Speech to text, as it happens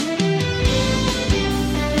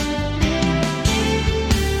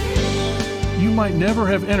might never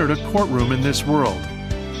have entered a courtroom in this world,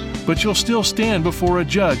 but you'll still stand before a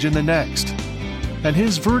judge in the next, and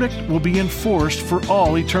his verdict will be enforced for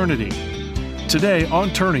all eternity. Today on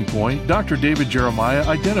Turning Point, Dr. David Jeremiah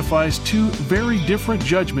identifies two very different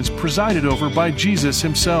judgments presided over by Jesus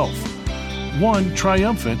himself, one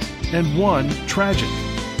triumphant and one tragic.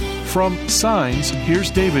 From Signs, here's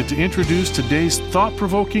David to introduce today's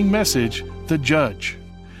thought-provoking message, The Judge.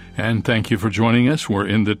 And thank you for joining us. We're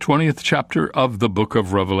in the 20th chapter of the book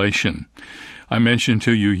of Revelation. I mentioned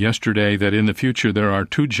to you yesterday that in the future there are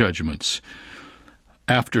two judgments.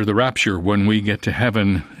 After the rapture, when we get to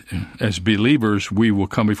heaven as believers, we will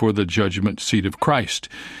come before the judgment seat of Christ.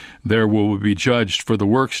 There we will be judged for the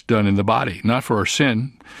works done in the body, not for our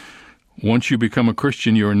sin. Once you become a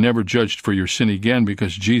Christian, you are never judged for your sin again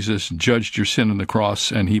because Jesus judged your sin on the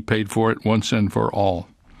cross and he paid for it once and for all.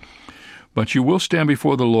 But you will stand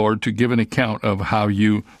before the Lord to give an account of how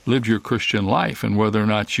you lived your Christian life and whether or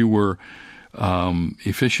not you were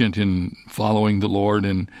efficient in following the Lord,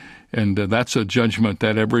 and that's a judgment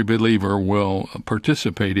that every believer will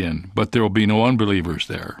participate in, but there will be no unbelievers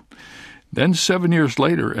there. Then 7 years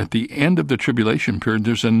later, at the end of the tribulation period,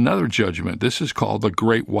 there's another judgment. This is called the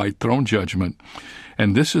Great White Throne Judgment,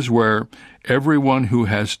 and this is where everyone who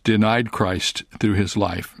has denied Christ through his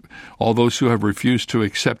life, all those who have refused to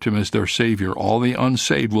accept him as their Savior, all the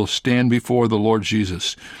unsaved will stand before the Lord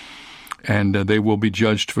Jesus, and they will be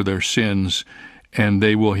judged for their sins, and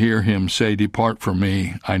they will hear him say, "Depart from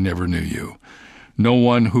me, I never knew you." No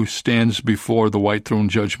one who stands before the white throne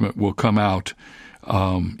judgment will come out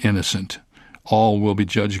innocent. All will be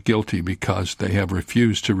judged guilty because they have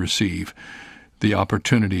refused to receive the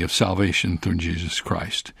opportunity of salvation through Jesus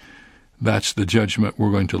Christ. That's the judgment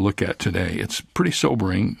we're going to look at today. It's pretty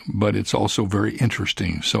sobering, but it's also very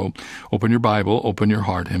interesting. So open your Bible, open your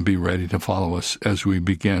heart, and be ready to follow us as we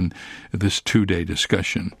begin this 2-day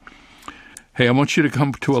discussion. Hey, I want you to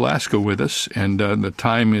come to Alaska with us, and the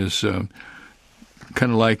time is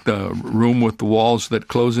kind of like the room with the walls that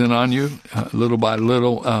close in on you. Little by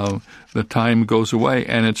little, the time goes away,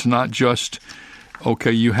 and it's not just,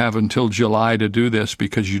 okay, you have until July to do this,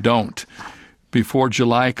 because you don't. Before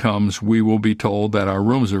July comes, we will be told that our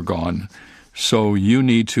rooms are gone, so you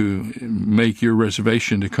need to make your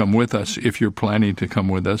reservation to come with us if you're planning to come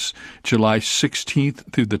with us. July 16th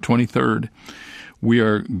through the 23rd. We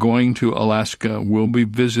are going to Alaska. We'll be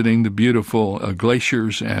visiting the beautiful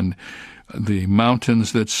glaciers and the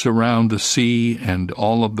mountains that surround the sea and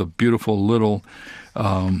all of the beautiful little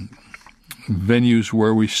venues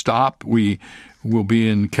where we stop. We will be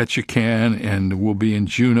in Ketchikan and we'll be in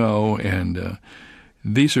Juneau, and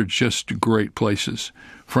these are just great places.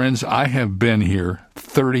 Friends, I have been here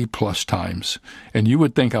 30-plus times, and you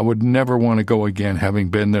would think I would never want to go again having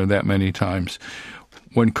been there that many times.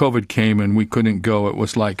 When COVID came and we couldn't go, it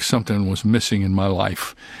was like something was missing in my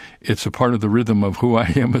life. It's a part of the rhythm of who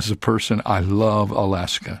I am as a person. I love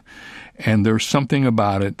Alaska. And there's something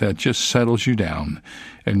about it that just settles you down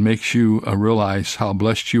and makes you realize how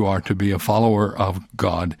blessed you are to be a follower of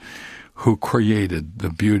God who created the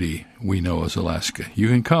beauty we know as Alaska. You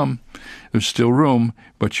can come. There's still room,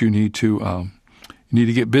 but you need to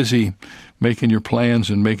get busy making your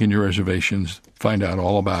plans and making your reservations. Find out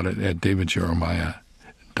all about it at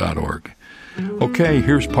davidjeremiah.org. Okay,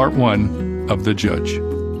 here's part 1 of The Judge.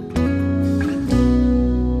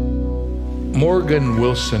 Morgan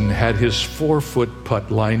Wilson had his 4-foot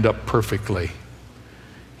putt lined up perfectly.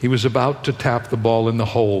 He was about to tap the ball in the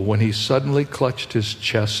hole when he suddenly clutched his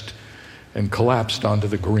chest and collapsed onto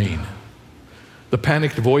the green. The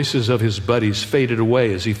panicked voices of his buddies faded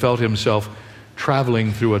away as he felt himself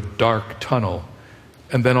traveling through a dark tunnel.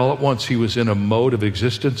 And then all at once he was in a mode of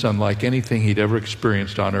existence unlike anything he'd ever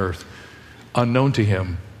experienced on earth. Unknown to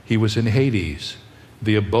him, he was in Hades,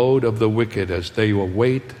 the abode of the wicked as they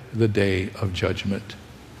await the day of judgment.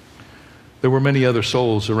 There were many other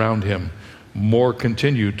souls around him. More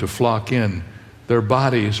continued to flock in. Their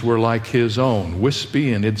bodies were like his own,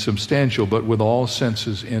 wispy and insubstantial, but with all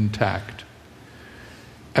senses intact.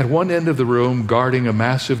 At one end of the room, guarding a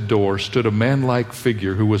massive door, stood a man-like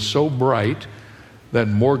figure who was so bright that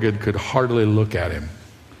Morgan could hardly look at him.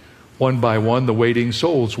 One by one, the waiting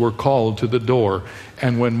souls were called to the door,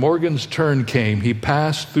 and when Morgan's turn came, he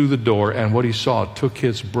passed through the door, and what he saw took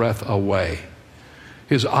his breath away.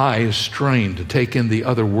 His eyes strained to take in the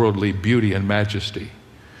otherworldly beauty and majesty.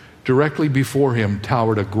 Directly before him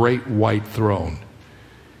towered a great white throne.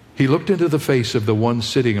 He looked into the face of the one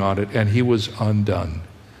sitting on it, and he was undone.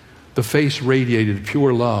 The face radiated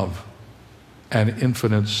pure love and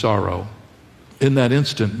infinite sorrow. In that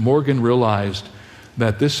instant, Morgan realized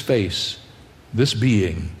that this face, this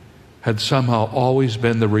being, had somehow always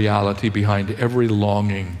been the reality behind every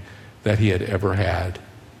longing that he had ever had.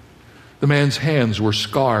 The man's hands were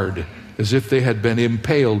scarred as if they had been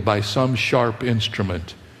impaled by some sharp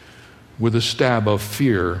instrument. With a stab of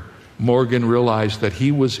fear, Morgan realized that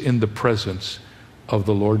he was in the presence of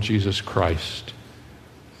the Lord Jesus Christ.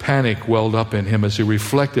 Panic welled up in him as he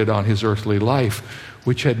reflected on his earthly life,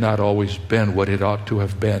 which had not always been what it ought to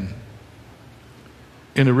have been.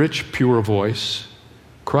 In a rich, pure voice,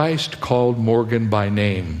 Christ called Morgan by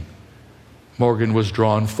name. Morgan was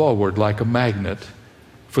drawn forward like a magnet.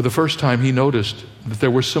 For the first time, he noticed that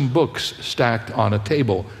there were some books stacked on a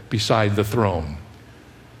table beside the throne.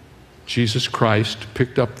 Jesus Christ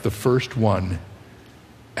picked up the first one,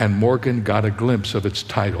 and Morgan got a glimpse of its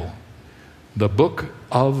title, The Book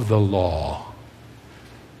of the Law.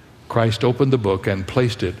 Christ opened the book and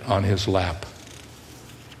placed it on his lap.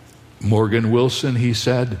 "Morgan Wilson," he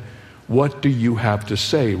said, "what do you have to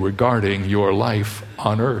say regarding your life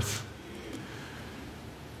on earth?"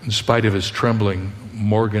 In spite of his trembling,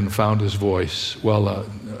 Morgan found his voice. "Well,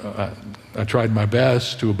 I tried my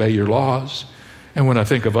best to obey your laws. And when I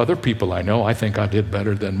think of other people I know, I think I did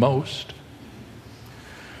better than most."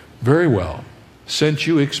 "Very well. Since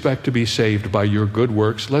you expect to be saved by your good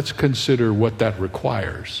works, let's consider what that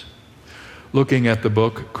requires." Looking at the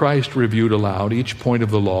book, Christ reviewed aloud each point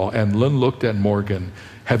of the law and then looked at Morgan.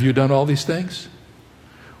 "Have you done all these things?"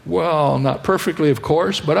 "Well, not perfectly, of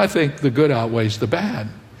course, but I think the good outweighs the bad."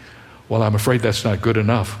 "Well, I'm afraid that's not good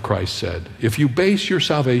enough," Christ said. "If you base your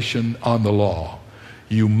salvation on the law,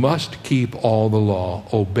 you must keep all the law,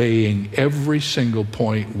 obeying every single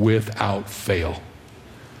point without fail."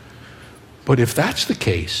 "But if that's the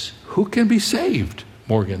case, who can be saved?"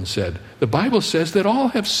 Morgan said. "The Bible says that all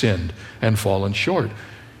have sinned and fallen short."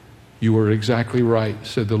 "You are exactly right,"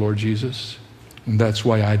 said the Lord Jesus. "And that's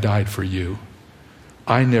why I died for you.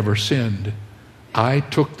 I never sinned. I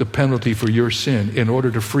took the penalty for your sin in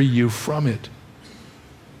order to free you from it."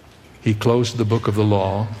 He closed the book of the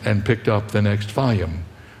law and picked up the next volume,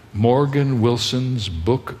 Morgan Wilson's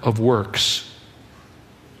Book of Works.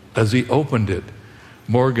 As he opened it,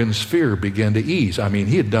 Morgan's fear began to ease. I mean,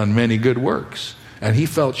 he had done many good works, and he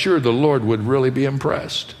felt sure the Lord would really be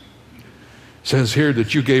impressed. It says here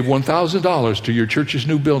that you gave $1,000 to your church's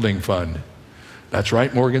new building fund. "That's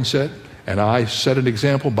right," Morgan said, "and I set an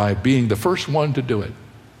example by being the first one to do it.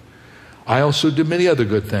 I also did many other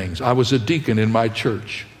good things. I was a deacon in my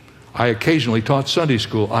church. I occasionally taught Sunday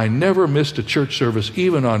school. I never missed a church service,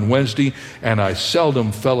 even on Wednesday, and I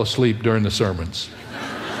seldom fell asleep during the sermons."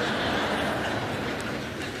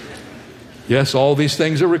 Yes, all these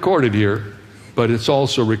things are recorded here, but it's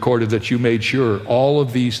also recorded that you made sure all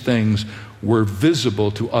of these things were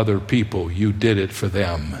visible to other people. You did it for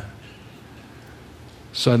them.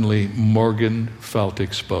 Suddenly, Morgan felt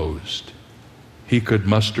exposed. He could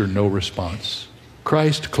muster no response.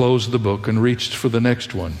 Christ closed the book and reached for the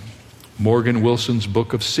next one, Morgan Wilson's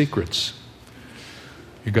Book of Secrets.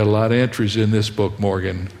 "You got a lot of entries in this book,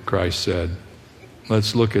 Morgan," Christ said.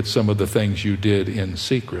 "Let's look at some of the things you did in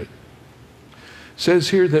secret." It says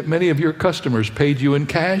here that many of your customers paid you in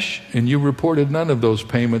cash, and you reported none of those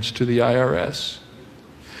payments to the IRS.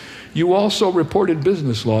 You also reported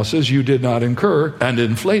business losses you did not incur and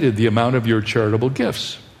inflated the amount of your charitable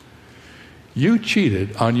gifts. You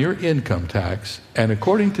cheated on your income tax, and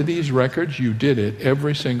according to these records, you did it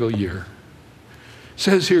every single year. It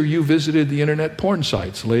says here you visited the internet porn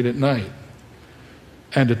sites late at night.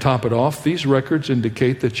 And to top it off, these records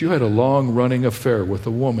indicate that you had a long-running affair with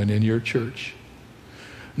a woman in your church.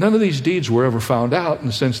 None of these deeds were ever found out,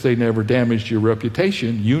 and since they never damaged your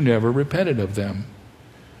reputation, you never repented of them.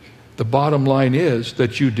 The bottom line is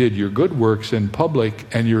that you did your good works in public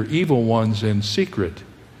and your evil ones in secret.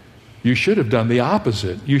 You should have done the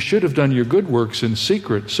opposite. You should have done your good works in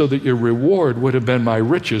secret so that your reward would have been my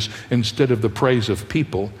riches instead of the praise of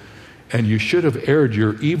people. And you should have aired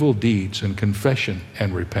your evil deeds in confession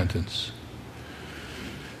and repentance.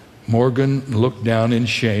 Morgan looked down in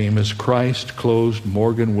shame as Christ closed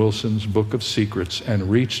Morgan Wilson's Book of Secrets and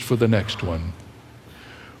reached for the next one,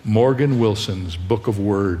 Morgan Wilson's Book of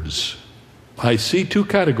Words. I see two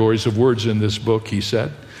categories of words in this book, he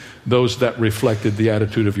said. Those that reflected the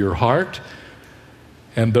attitude of your heart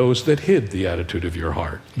and those that hid the attitude of your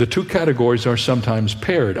heart. The two categories are sometimes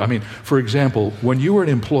paired. I mean, for example, when you were an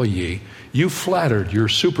employee, you flattered your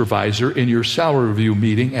supervisor in your salary review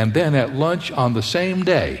meeting, and then at lunch on the same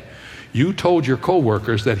day, you told your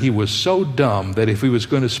coworkers that he was so dumb that if he was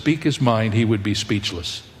going to speak his mind, he would be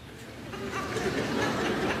speechless.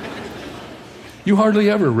 You hardly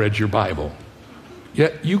ever read your Bible,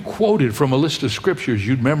 yet you quoted from a list of scriptures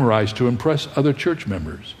you'd memorized to impress other church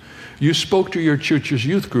members. You spoke to your church's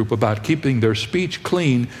youth group about keeping their speech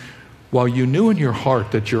clean while you knew in your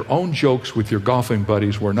heart that your own jokes with your golfing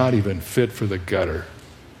buddies were not even fit for the gutter.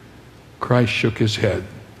 Christ shook his head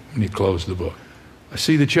and he closed the book. I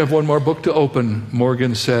see that you have one more book to open,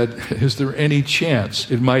 Morgan said. Is there any chance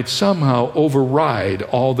it might somehow override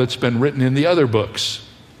all that's been written in the other books?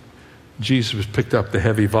 Jesus picked up the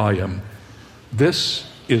heavy volume. This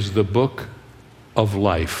is the book of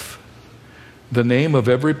life. The name of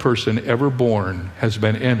every person ever born has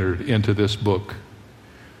been entered into this book.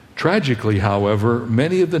 Tragically, however,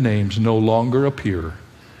 many of the names no longer appear.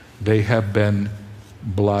 They have been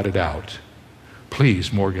blotted out.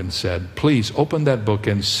 Please, Morgan said, please open that book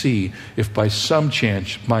and see if by some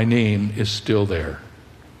chance my name is still there.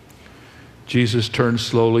 Jesus turned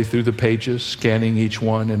slowly through the pages, scanning each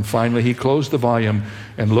one, and finally he closed the volume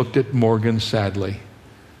and looked at Morgan sadly.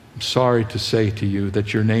 I'm sorry to say to you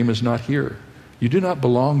that your name is not here. You do not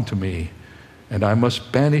belong to me, and I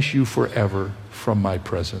must banish you forever from my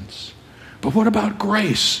presence. But what about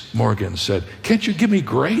grace? Morgan said. Can't you give me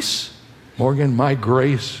grace? Morgan, my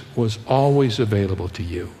grace was always available to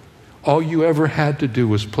you. All you ever had to do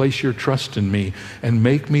was place your trust in me and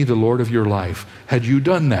make me the Lord of your life. Had you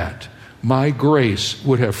done that, my grace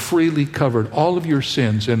would have freely covered all of your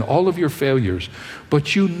sins and all of your failures.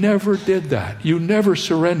 But you never did that. You never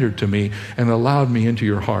surrendered to me and allowed me into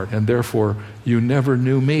your heart, and therefore you never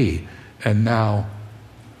knew me, and now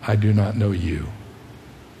I do not know you.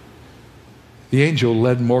 The angel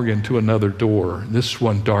led Morgan to another door, this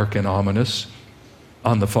one dark and ominous,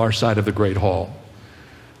 on the far side of the great hall.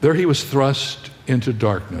 There he was thrust into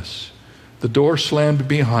darkness. The door slammed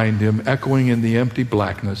behind him, echoing in the empty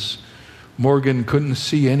blackness. Morgan couldn't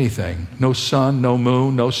see anything. No sun, no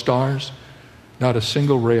moon, no stars, not a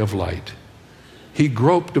single ray of light. He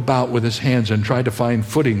groped about with his hands and tried to find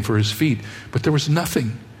footing for his feet, but there was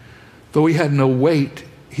nothing. Though he had no weight,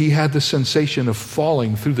 he had the sensation of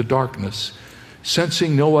falling through the darkness.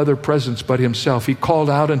 Sensing no other presence but himself, he called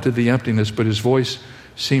out into the emptiness, but his voice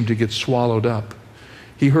seemed to get swallowed up.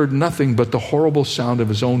 He heard nothing but the horrible sound of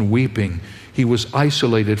his own weeping. He was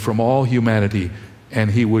isolated from all humanity, and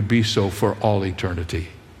he would be so for all eternity.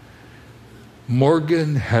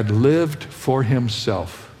 Morgan had lived for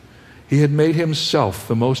himself. He had made himself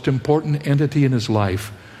the most important entity in his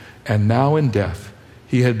life, and now in death,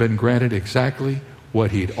 he had been granted exactly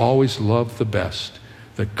what he'd always loved the best,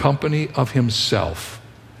 the company of himself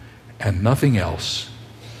and nothing else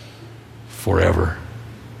forever.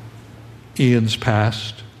 Eons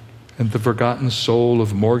passed, and the forgotten soul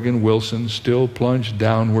of Morgan Wilson still plunged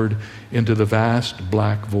downward into the vast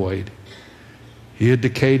black void. He had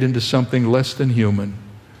decayed into something less than human,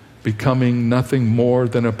 becoming nothing more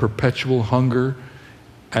than a perpetual hunger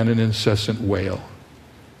and an incessant wail.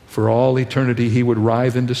 For all eternity he would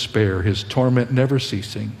writhe in despair, his torment never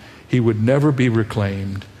ceasing. He would never be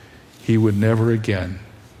reclaimed. He would never again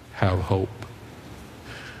have hope.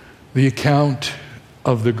 The account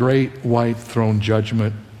of the great white throne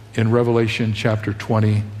judgment in Revelation chapter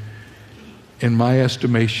 20, in my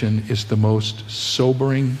estimation, is the most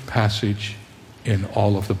sobering passage in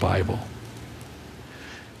all of the Bible.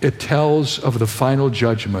 It tells of the final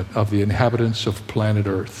judgment of the inhabitants of planet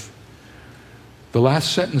Earth. The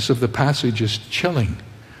last sentence of the passage is chilling.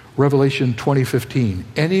 Revelation 20:15,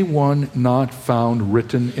 anyone not found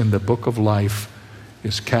written in the book of life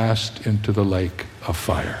is cast into the lake of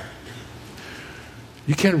fire.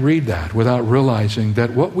 You can't read that without realizing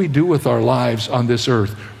that what we do with our lives on this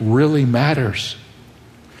earth really matters.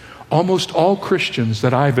 Almost all Christians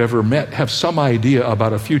that I've ever met have some idea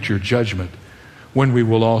about a future judgment when we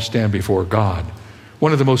will all stand before God.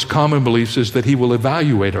 One of the most common beliefs is that he will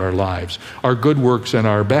evaluate our lives, our good works and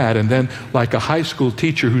our bad, and then, like a high school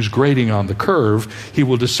teacher who's grading on the curve, he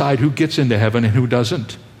will decide who gets into heaven and who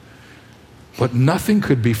doesn't. But nothing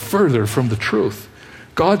could be further from the truth.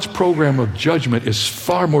 God's program of judgment is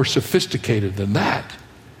far more sophisticated than that.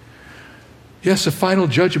 Yes, a final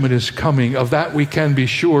judgment is coming. Of that we can be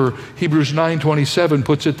sure. Hebrews 9:27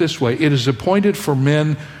 puts it this way, it is appointed for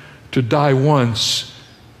men to die once,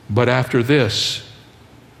 but after this,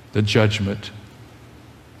 the judgment.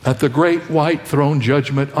 At the great white throne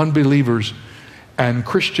judgment, unbelievers and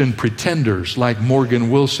Christian pretenders like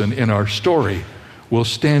Morgan Wilson in our story will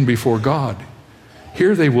stand before God.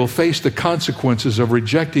 Here they will face the consequences of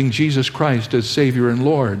rejecting Jesus Christ as Savior and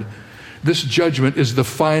Lord. This judgment is the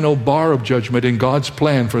final bar of judgment in God's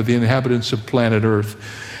plan for the inhabitants of planet Earth.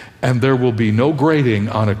 And there will be no grading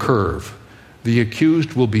on a curve. The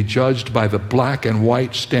accused will be judged by the black and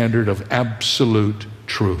white standard of absolute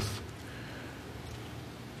truth.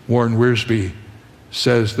 Warren Wiersbe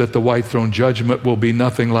says that the white throne judgment will be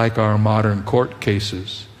nothing like our modern court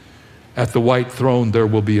cases. At the white throne there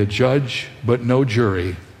will be a judge but no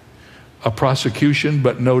jury, a prosecution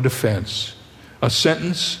but no defense, a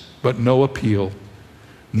sentence but no appeal.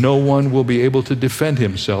 No one will be able to defend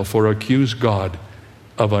himself or accuse God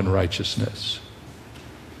of unrighteousness.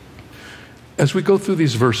 As we go through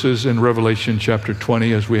these verses in Revelation chapter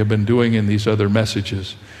 20, as we have been doing in these other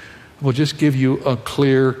messages, we'll just give you a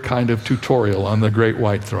clear kind of tutorial on the great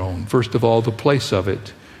white throne. First of all, the place of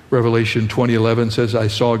it. Revelation 20:11 says, I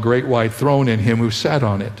saw a great white throne and him who sat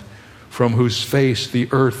on it, from whose face the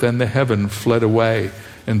earth and the heaven fled away,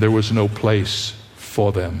 and there was no place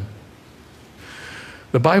for them.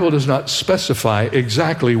 The Bible does not specify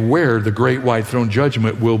exactly where the great white throne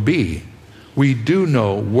judgment will be. We do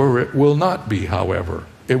know where it will not be, however.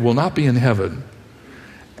 It will not be in heaven,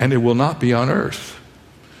 and it will not be on earth.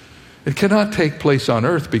 It cannot take place on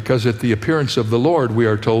earth because at the appearance of the Lord, we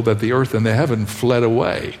are told that the earth and the heaven fled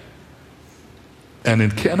away. And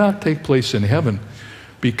it cannot take place in heaven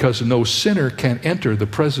because no sinner can enter the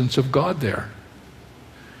presence of God there.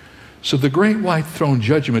 So the great white throne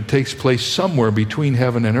judgment takes place somewhere between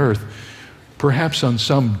heaven and earth, perhaps on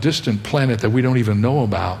some distant planet that we don't even know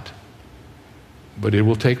about. But it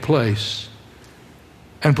will take place.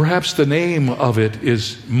 And perhaps the name of it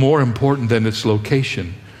is more important than its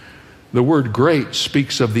location. The word great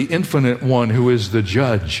speaks of the infinite one who is the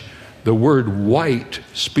judge. The word white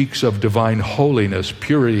speaks of divine holiness,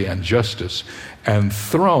 purity, and justice. And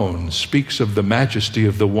throne speaks of the majesty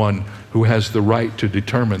of the one who has the right to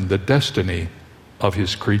determine the destiny of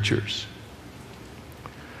his creatures.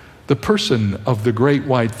 The person of the great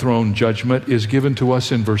white throne judgment is given to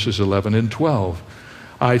us in verses 11 and 12.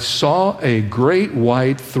 I saw a great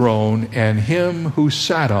white throne and him who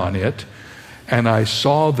sat on it, and I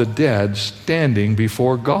saw the dead standing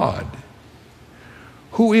before God.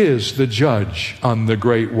 Who is the judge on the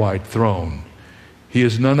great white throne? He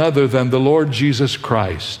is none other than the Lord Jesus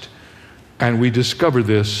Christ. And we discover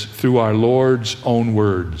this through our Lord's own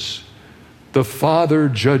words. The Father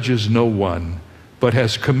judges no one, but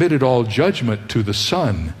has committed all judgment to the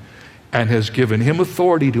Son, and has given him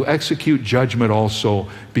authority to execute judgment also,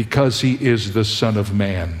 because he is the Son of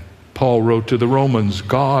Man. Paul wrote to the Romans,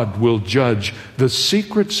 God will judge the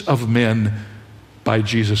secrets of men by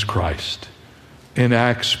Jesus Christ. In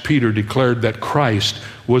Acts, Peter declared that Christ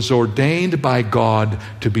was ordained by God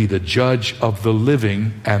to be the judge of the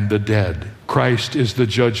living and the dead. Christ is the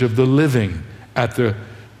judge of the living at the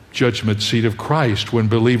judgment seat of Christ when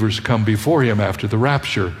believers come before him after the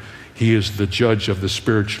rapture. He is the judge of the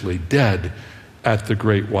spiritually dead at the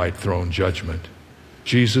great white throne judgment.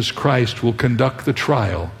 Jesus Christ will conduct the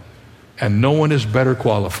trial, and no one is better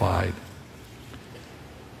qualified.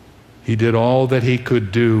 He did all that he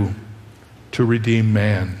could do to redeem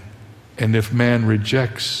man. And if man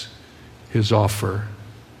rejects his offer,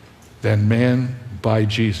 then man by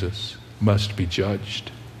Jesus must be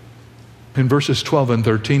judged. In verses 12 and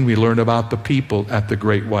 13, we learn about the people at the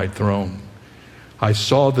great white throne. I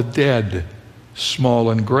saw the dead,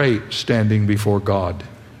 small and great, standing before God.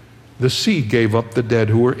 The sea gave up the dead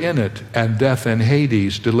who were in it, and death and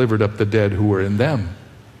Hades delivered up the dead who were in them.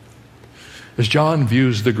 As John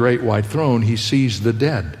views the great white throne, he sees the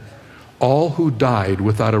dead, all who died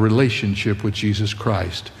without a relationship with Jesus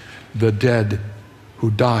Christ, the dead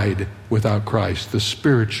who died without Christ, the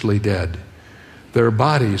spiritually dead. Their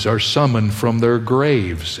bodies are summoned from their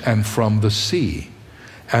graves and from the sea,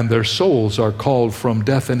 and their souls are called from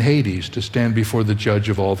death and Hades to stand before the judge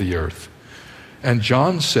of all the earth. And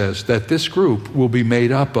John says that this group will be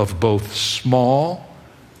made up of both small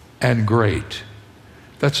and great.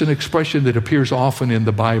 That's an expression that appears often in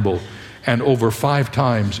the Bible and over 5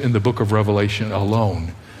 times in the book of Revelation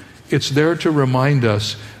alone. It's there to remind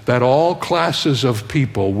us that all classes of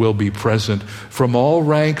people will be present from all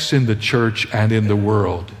ranks in the church and in the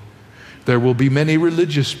world. There will be many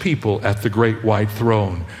religious people at the great white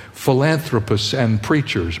throne, philanthropists and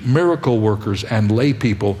preachers, miracle workers and lay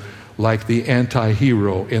people like the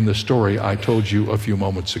anti-hero in the story I told you a few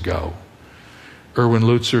moments ago. Erwin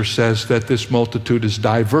Lutzer says that this multitude is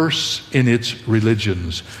diverse in its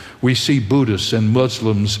religions. We see Buddhists and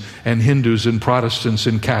Muslims and Hindus and Protestants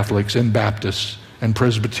and Catholics and Baptists and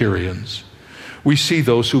Presbyterians. We see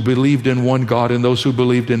those who believed in one God and those who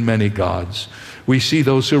believed in many gods. We see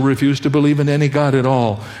those who refused to believe in any God at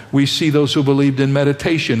all. We see those who believed in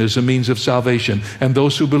meditation as a means of salvation, and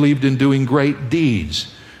those who believed in doing great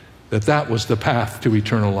deeds, that was the path to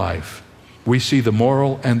eternal life. We see the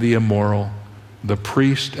moral and the immoral, the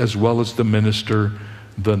priest as well as the minister,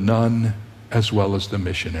 the nun as well as the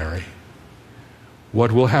missionary.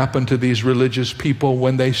 What will happen to these religious people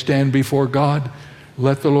when they stand before God?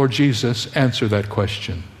 Let the Lord Jesus answer that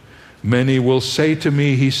question. Many will say to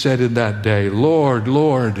me, he said in that day, Lord,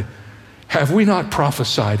 Lord, have we not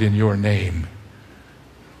prophesied in your name?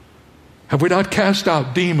 Have we not cast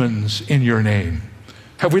out demons in your name?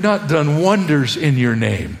 Have we not done wonders in your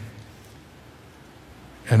name?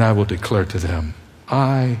 And I will declare to them,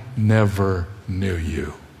 I never knew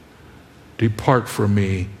you. Depart from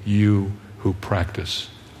me, you who practice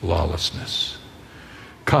lawlessness.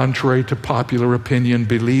 Contrary to popular opinion,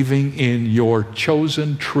 believing in your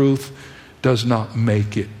chosen truth does not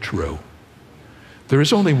make it true. There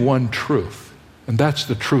is only one truth, and that's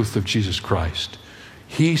the truth of Jesus Christ.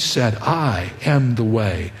 He said, I am the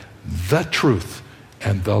way, the truth,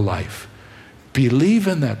 and the life. Believe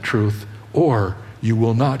in that truth, or you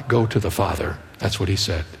will not go to the Father. That's what he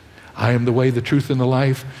said. I am the way, the truth, and the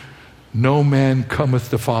life. No man cometh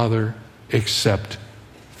to the Father except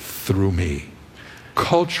through me.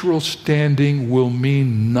 Cultural standing will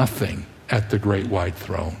mean nothing at the great white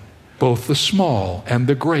throne. Both the small and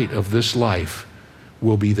the great of this life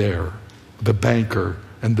will be there. The banker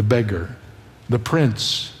and the beggar, the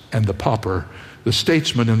prince and the pauper, the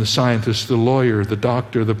statesman and the scientist, the lawyer, the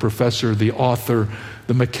doctor, the professor, the author,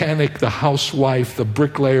 the mechanic, the housewife, the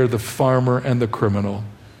bricklayer, the farmer, and the criminal.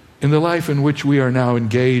 In the life in which we are now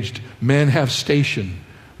engaged, men have station,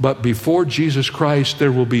 but before Jesus Christ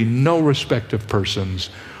there will be no respect of persons.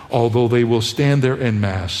 Although they will stand there en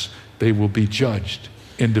masse, they will be judged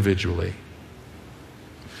individually.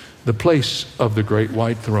 The place of the great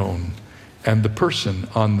white throne, and the person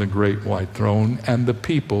on the great white throne, and the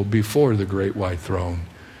people before the great white throne.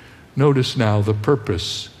 Notice now the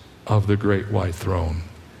purpose of the great white throne.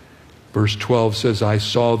 Verse 12 says, I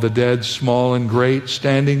saw the dead, small and great,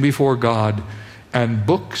 standing before God, and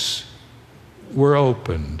books were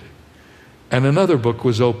opened. And another book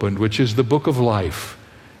was opened, which is the book of life.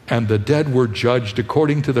 And the dead were judged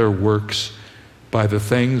according to their works by the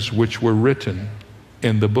things which were written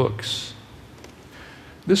in the books.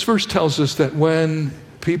 This verse tells us that when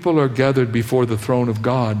people are gathered before the throne of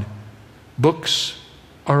God, books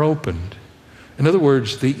are opened. In other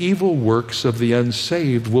words, the evil works of the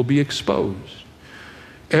unsaved will be exposed.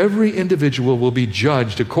 Every individual will be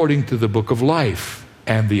judged according to the book of life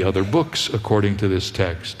and the other books according to this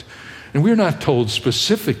text. And we're not told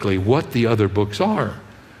specifically what the other books are.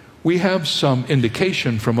 We have some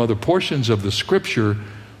indication from other portions of the scripture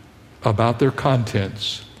about their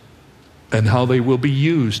contents and how they will be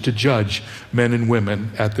used to judge men and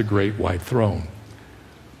women at the great white throne.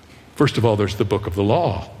 First of all, there's the book of the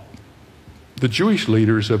law. The Jewish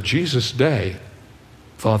leaders of Jesus' day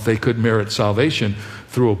thought they could merit salvation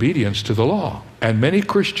through obedience to the law. And many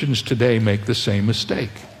Christians today make the same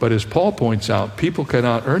mistake. But as Paul points out, people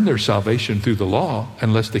cannot earn their salvation through the law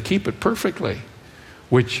unless they keep it perfectly,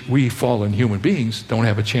 which we fallen human beings don't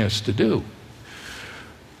have a chance to do.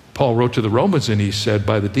 Paul wrote to the Romans and he said,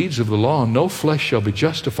 by the deeds of the law, no flesh shall be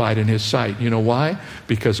justified in his sight. You know why?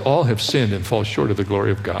 Because all have sinned and fall short of the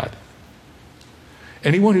glory of God.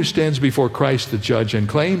 Anyone who stands before Christ the judge and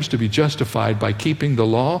claims to be justified by keeping the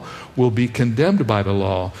law will be condemned by the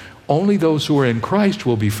law. Only those who are in Christ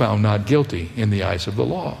will be found not guilty in the eyes of the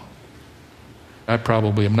law. I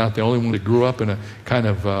probably am not the only one that grew up in a kind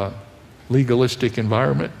of legalistic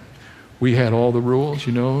environment. We had all the rules,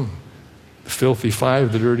 the filthy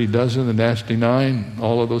 5, the dirty dozen, the nasty 9,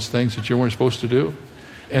 all of those things that you weren't supposed to do.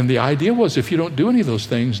 And the idea was if you don't do any of those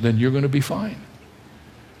things, then you're going to be fine.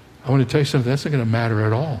 I want to tell you something, that's not going to matter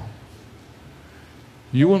at all.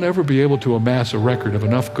 You will never be able to amass a record of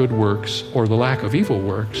enough good works or the lack of evil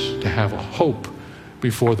works to have a hope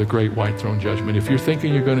before the great white throne judgment. If you're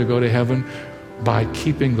thinking you're going to go to heaven by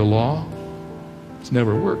keeping the law, it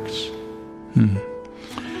never works.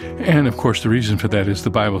 And of course the reason for that is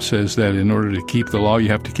the Bible says that in order to keep the law, you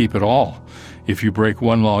have to keep it all. If you break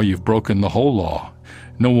one law, you've broken the whole law.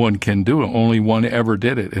 No one can do it. Only one ever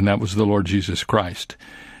did it, and that was the Lord Jesus Christ.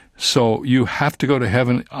 So you have to go to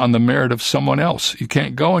heaven on the merit of someone else. You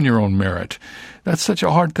can't go on your own merit. That's such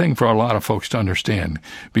a hard thing for a lot of folks to understand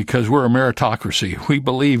because we're a meritocracy. We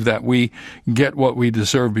believe that we get what we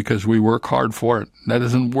deserve because we work hard for it. That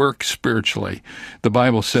doesn't work spiritually. The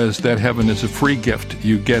Bible says that heaven is a free gift.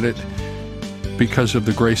 You get it because of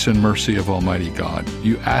the grace and mercy of Almighty God.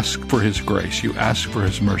 You ask for His grace. You ask for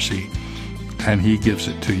His mercy, and He gives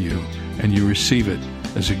it to you, and you receive it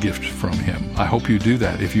as a gift from Him. I hope you do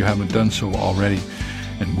that if you haven't done so already.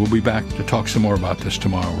 And we'll be back to talk some more about this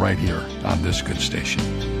tomorrow right here on this good station.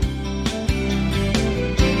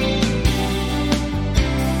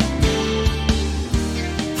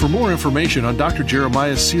 For more information on Dr.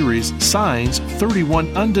 Jeremiah's series, Signs,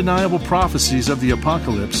 31 undeniable prophecies of the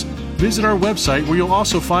apocalypse, visit our website where you'll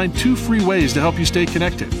also find 2 free ways to help you stay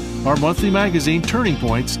connected: our monthly magazine, Turning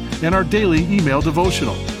Points, and our daily email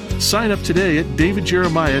devotional. Sign up today at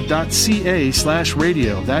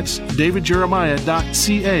davidjeremiah.ca/radio. That's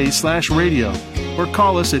davidjeremiah.ca/radio. Or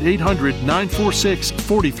call us at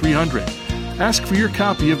 800-946-4300. Ask for your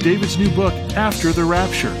copy of David's new book, After the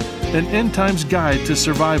Rapture, an End Times Guide to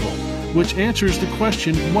Survival, which answers the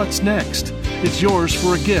question, what's next? It's yours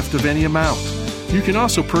for a gift of any amount. You can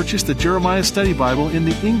also purchase the Jeremiah Study Bible in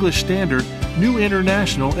the English Standard, New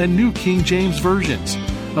International, and New King James versions,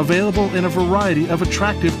 available in a variety of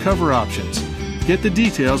attractive cover options. Get the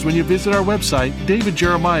details when you visit our website,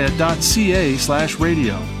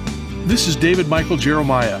 davidjeremiah.ca/radio. This is David Michael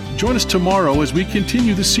Jeremiah. Join us tomorrow as we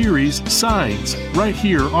continue the series, Signs, right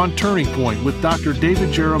here on Turning Point with Dr.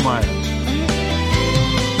 David Jeremiah.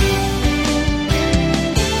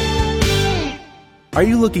 Are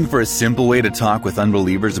you looking for a simple way to talk with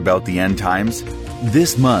unbelievers about the end times?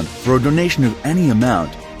 This month, for a donation of any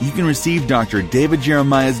amount, you can receive Dr. David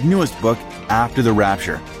Jeremiah's newest book, After the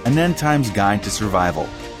Rapture, an End Times Guide to Survival.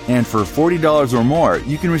 And for $40 or more,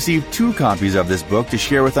 you can receive 2 copies of this book to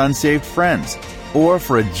share with unsaved friends. Or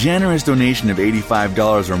for a generous donation of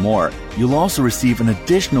 $85 or more, you'll also receive an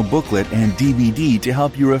additional booklet and DVD to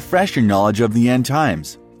help you refresh your knowledge of the end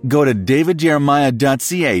times. Go to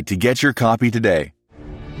davidjeremiah.ca to get your copy today.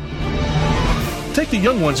 Take the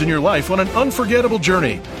young ones in your life on an unforgettable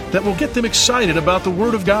journey that will get them excited about the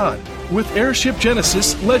Word of God with Airship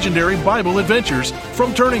Genesis Legendary Bible Adventures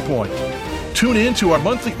from Turning Point. Tune in to our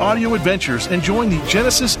monthly audio adventures and join the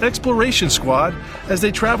Genesis Exploration Squad as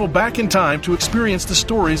they travel back in time to experience the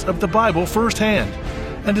stories of the Bible firsthand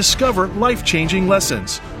and discover life-changing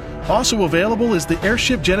lessons. Also available is the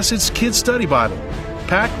Airship Genesis Kids Study Bible,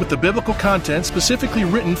 packed with the biblical content specifically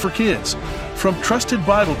written for kids, from trusted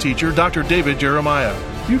Bible teacher Dr. David Jeremiah.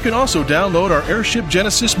 You can also download our Airship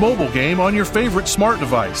Genesis mobile game on your favorite smart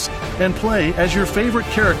device and play as your favorite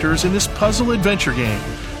characters in this puzzle adventure game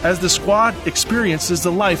as the squad experiences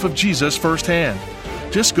the life of Jesus firsthand.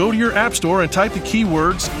 Just go to your app store and type the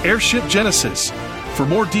keywords Airship Genesis. For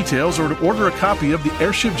more details or to order a copy of the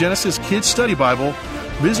Airship Genesis Kids Study Bible,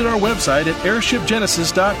 visit our website at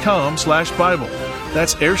airshipgenesis.com/Bible.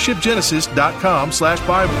 That's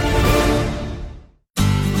airshipgenesis.com/Bible.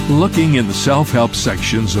 Looking in the self-help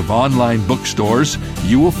sections of online bookstores,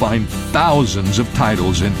 you will find thousands of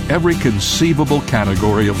titles in every conceivable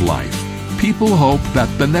category of life. People hope that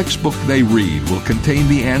the next book they read will contain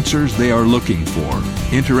the answers they are looking for.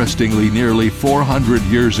 Interestingly, nearly 400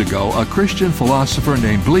 years ago, a Christian philosopher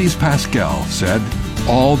named Blaise Pascal said,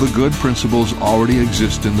 "All the good principles already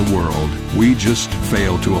exist in the world. We just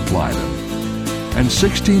fail to apply them." And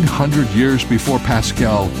 1,600 years before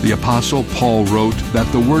Pascal, the Apostle Paul wrote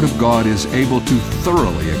that the Word of God is able to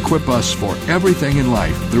thoroughly equip us for everything in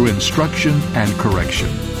life through instruction and correction.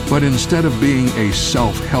 But instead of being a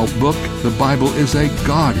self-help book, the Bible is a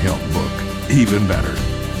God-help book. Even better.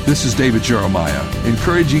 This is David Jeremiah,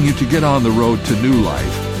 encouraging you to get on the road to new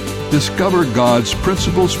life. Discover God's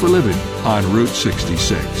principles for living on Route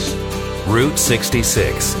 66. Route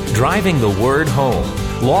 66, driving the Word home.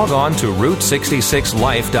 Log on to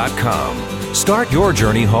Route66Life.com. Start your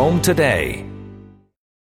journey home today.